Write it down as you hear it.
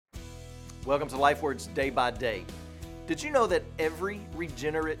Welcome to Life Words Day by Day. Did you know that every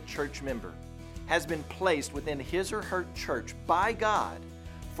regenerate church member has been placed within his or her church by God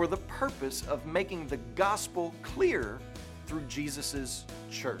for the purpose of making the gospel clear through Jesus'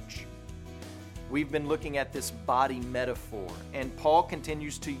 church? We've been looking at this body metaphor, and Paul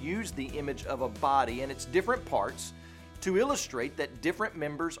continues to use the image of a body and its different parts to illustrate that different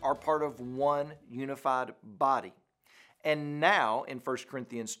members are part of one unified body. And now, in 1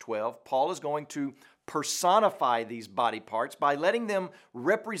 Corinthians 12, Paul is going to personify these body parts by letting them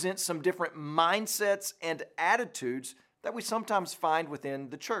represent some different mindsets and attitudes that we sometimes find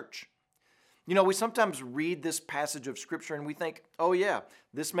within the church. You know, we sometimes read this passage of Scripture and we think, oh yeah,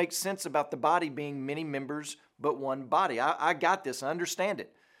 this makes sense about the body being many members but one body. I got this, I understand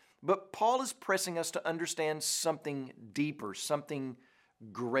it. But Paul is pressing us to understand something deeper, something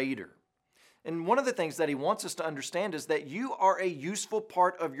greater. And one of the things that he wants us to understand is that you are a useful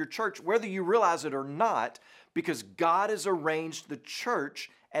part of your church, whether you realize it or not, because God has arranged the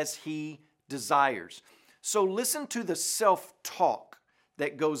church as He desires. So listen to the self-talk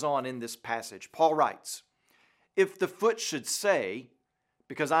that goes on in this passage. Paul writes, "If the foot should say,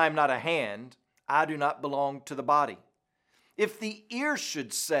 'Because I am not a hand, I do not belong to the body.' If the ear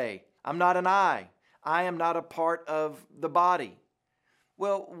should say, 'I'm not an eye, I am not a part of the body.'"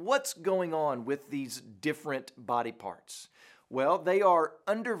 Well, what's going on with these different body parts? Well, they are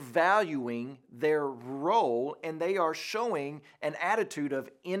undervaluing their role and they are showing an attitude of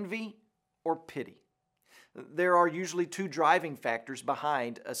envy or pity. There are usually two driving factors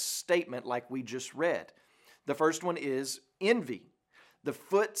behind a statement like we just read. The first one is envy. The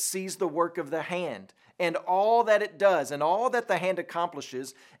foot sees the work of the hand and all that it does and all that the hand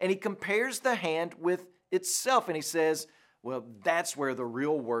accomplishes, and he compares the hand with itself and he says, well, that's where the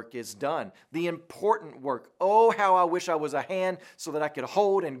real work is done. The important work. Oh, how I wish I was a hand so that I could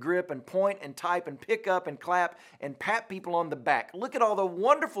hold and grip and point and type and pick up and clap and pat people on the back. Look at all the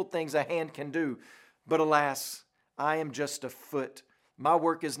wonderful things a hand can do. But alas, I am just a foot. My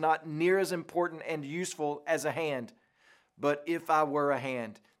work is not near as important and useful as a hand. But if I were a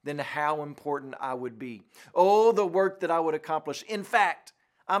hand, then how important I would be. Oh, the work that I would accomplish. In fact,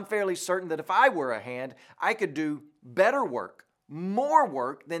 I'm fairly certain that if I were a hand, I could do better work, more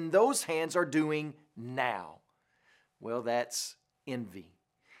work than those hands are doing now. Well, that's envy.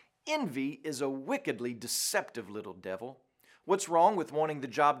 Envy is a wickedly deceptive little devil. What's wrong with wanting the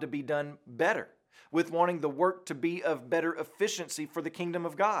job to be done better? With wanting the work to be of better efficiency for the kingdom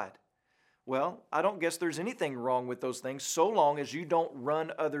of God? Well, I don't guess there's anything wrong with those things so long as you don't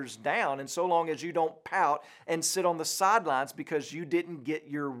run others down and so long as you don't pout and sit on the sidelines because you didn't get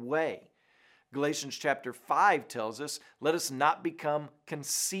your way. Galatians chapter 5 tells us, let us not become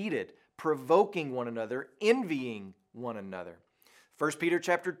conceited, provoking one another, envying one another. 1 Peter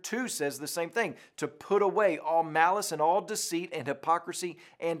chapter 2 says the same thing, to put away all malice and all deceit and hypocrisy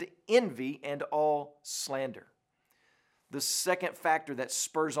and envy and all slander. The second factor that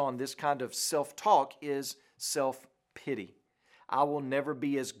spurs on this kind of self-talk is self-pity. I will never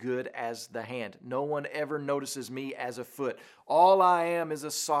be as good as the hand. No one ever notices me as a foot. All I am is a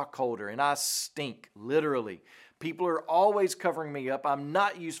sock holder, and I stink, literally. People are always covering me up. I'm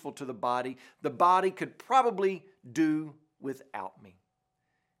not useful to the body. The body could probably do without me.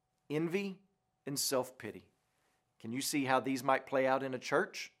 Envy and self-pity. Can you see how these might play out in a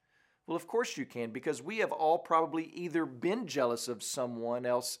church? Well, of course you can, because we have all probably either been jealous of someone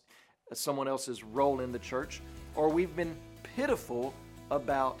else's role in the church, or we've been pitiful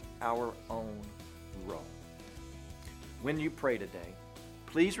about our own role. When you pray today,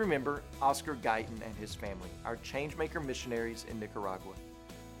 please remember Oscar Guyton and his family, our Changemaker missionaries in Nicaragua.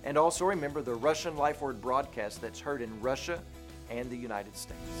 And also remember the Russian Life Word broadcast that's heard in Russia and the United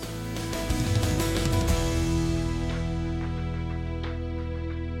States.